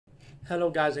Hello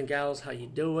guys and gals, how you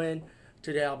doing?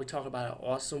 Today I'll be talking about an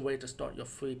awesome way to start your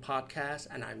free podcast,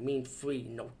 and I mean free,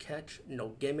 no catch, no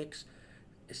gimmicks.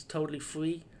 It's totally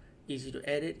free, easy to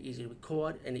edit, easy to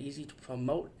record, and easy to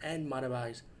promote and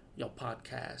monetize your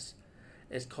podcast.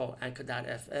 It's called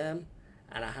Anchor.fm,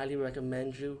 and I highly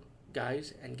recommend you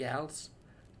guys and gals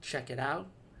check it out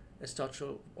and start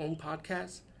your own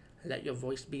podcast and let your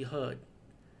voice be heard.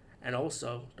 And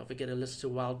also, don't forget to listen to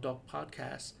Wild Dog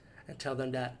Podcast and tell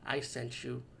them that I sent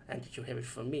you and that you hear it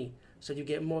from me. So you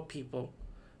get more people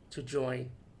to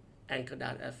join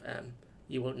Anchor.fm.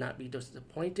 You will not be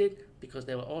disappointed because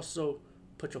they will also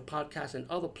put your podcast in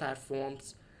other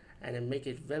platforms and then make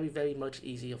it very, very much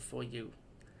easier for you.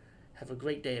 Have a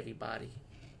great day, everybody.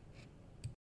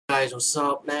 Guys, what's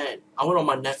up, man? I went on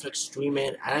my Netflix streaming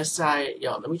and I decided,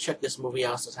 let me check this movie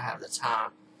out since I have the time.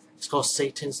 It's called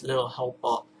Satan's Little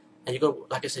Helper. And you go,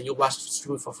 like I said, you watch the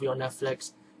stream for free on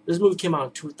Netflix. This movie came out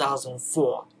in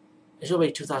 2004. It should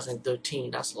be 2013.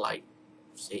 That's like,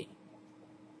 see.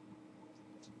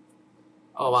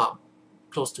 Oh, wow.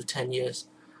 Close to 10 years.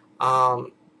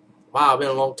 Wow, it's been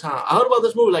a long time. I heard about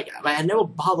this movie, but I never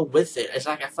bothered with it. It's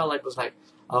like, I felt like it was like,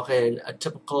 okay, a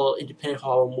typical independent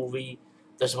horror movie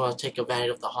that's going to take advantage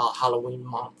of the Halloween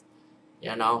month,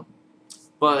 you know?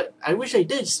 But I wish I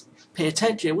did pay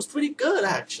attention. It was pretty good,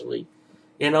 actually.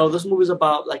 This movie's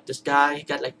about, this guy, he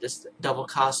got, this devil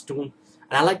costume.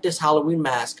 And I like this Halloween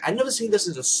mask. I never seen this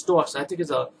in the store, so I think it's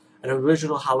an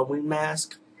original Halloween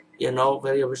mask.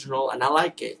 Very original, and I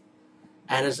like it.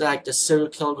 And it's like the serial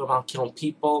killer going around killing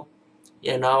people,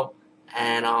 And,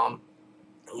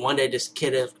 one day this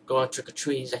kid is going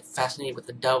trick-or-treat. He's, fascinated with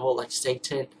the devil, like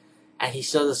Satan. And he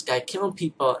saw this guy killing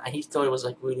people, and he thought it was,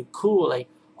 really cool. Like,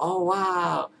 oh,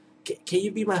 wow, can you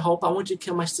be my hope? I want you to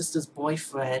kill my sister's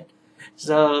boyfriend.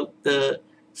 So this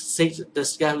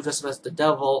guy who dressed up as the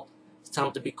devil tells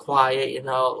him to be quiet,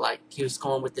 he was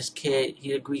going with this kid.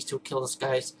 He agrees to kill this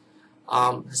guy's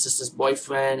his sister's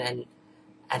boyfriend, and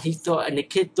the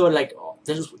kid thought oh,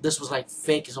 this was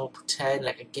fake, it's all pretend,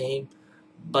 like a game.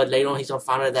 But later on he's gonna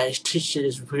find out that this shit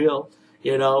is real,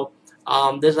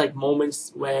 There's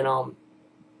moments when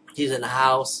he's in the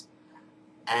house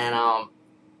and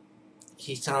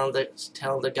he's telling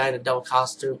the guy in the devil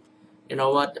costume, you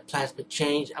know what, the plans been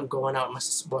changed. I'm going out with my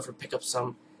sister's boyfriend to pick up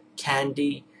some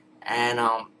candy and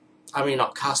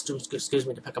costumes, excuse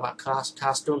me, to pick up a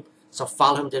costume. So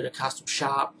follow him to the costume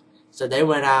shop. So they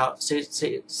went out,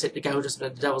 the guy who just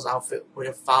in the devil's outfit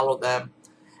would follow them.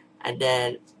 And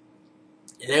then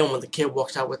when the kid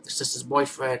walks out with the sister's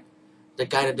boyfriend, the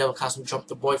guy in the devil costume jumped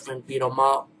the boyfriend, beat him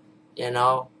up,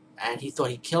 and he thought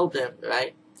he killed him,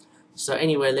 right? So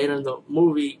anyway, later in the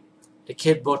movie, the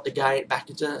kid brought the guy back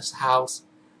into his house.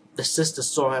 The sister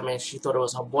saw him and she thought it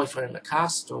was her boyfriend in the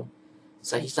costume.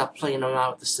 So he started playing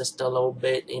around with the sister a little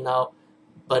bit,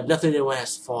 But nothing went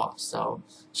as far. So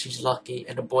she's lucky.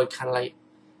 And the boy kind of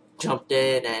jumped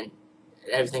in and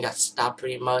everything got stopped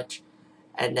pretty much.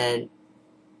 And then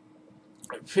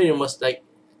pretty much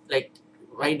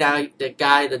right now, the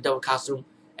guy, the devil costume,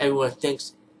 everyone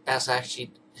thinks that's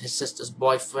actually his sister's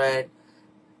boyfriend.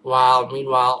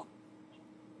 Meanwhile,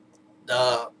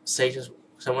 the Satan's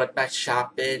went back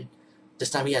shopping. This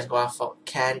time he has to go out for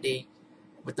candy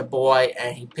with the boy,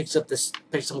 and he picks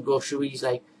some groceries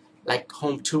like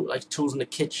tools in the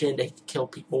kitchen that he can kill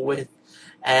people with,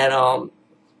 and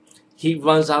he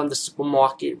runs out in the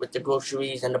supermarket with the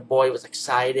groceries, and the boy was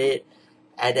excited,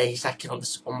 and then he started killing the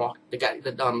supermarket,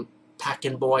 the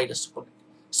packing boy, the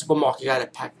supermarket guy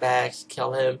that packed bags,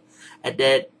 kill him, and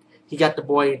then he got the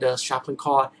boy in the shopping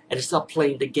cart, and he started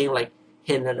playing the game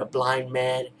hitting a blind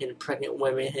man, hitting pregnant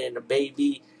women, hitting a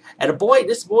baby. And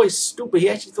this boy is stupid. He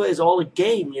actually thought it was all a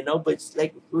game, but it's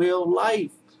real life,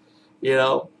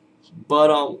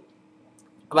 But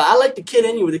but I like the kid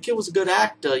anyway. The kid was a good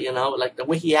actor, the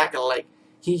way he acted,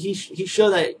 he showed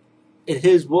that in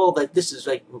his world that this is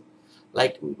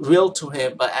real to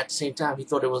him. But at the same time, he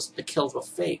thought the kills were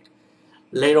fake.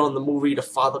 Later on in the movie, the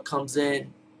father comes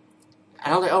in,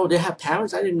 and I was like, oh, they have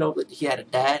parents? I didn't know that he had a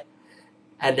dad.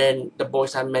 And then the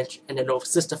boys I mentioned, and then the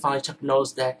sister finally took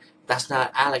notice that that's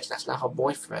not Alex, that's not her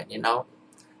boyfriend,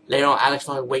 Later on, Alex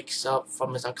finally wakes up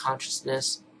from his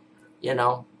unconsciousness,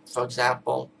 for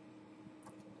example.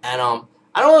 And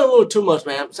I don't want to move too much,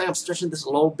 man. I'm stretching this a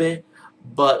little bit,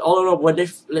 but all in all, I'm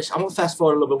gonna fast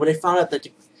forward a little bit. When they found out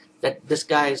that this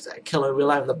guy is a killer in real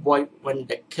life, when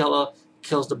the killer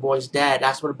kills the boy's dad,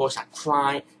 that's when the boy started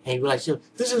crying, and he realized,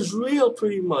 this is real,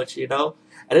 pretty much, And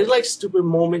it's stupid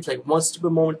moments, one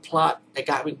stupid moment plot that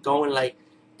got me going, they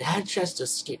had a chance to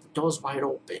escape, the door's wide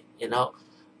open,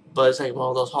 But it's one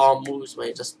of those horror movies where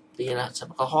it's just being a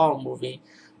typical horror movie.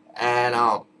 And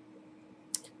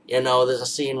there's a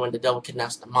scene when the devil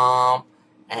kidnaps the mom,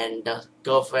 and the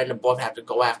girlfriend and the boyfriend have to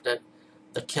go after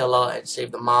the killer and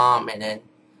save the mom, and then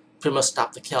pretty much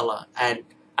stop the killer. And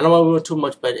I don't want to ruin too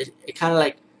much, but it kind of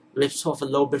like lifts off a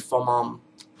little bit from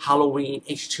Halloween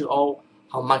H2O,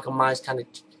 how Michael Myers kind of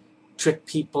trick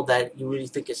people that you really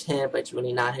think is him, but it's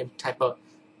really not him type of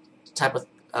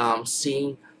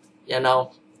scene, And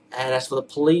as for the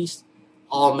police,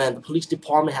 oh man, the police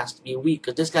department has to be weak,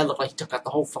 because this guy looked like he took out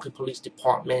the whole fucking police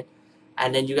department.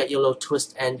 And then you got your little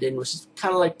twist ending, which is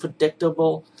kind of like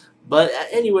predictable. But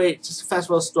anyway, it's just a fast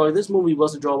forward story. This movie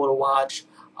was enjoyable to watch.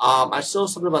 I saw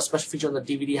something about special feature on the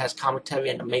DVD, has commentary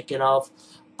and the making of.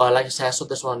 But like I said, I saw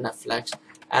this one on Netflix.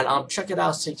 And check it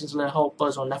out, Satan's Little Helper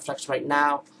is on Netflix right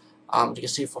now. You can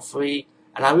see it for free.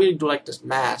 And I really do like this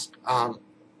mask. I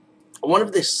wonder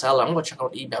if they sell it. I'm going to check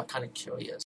out eBay. I'm kind of curious.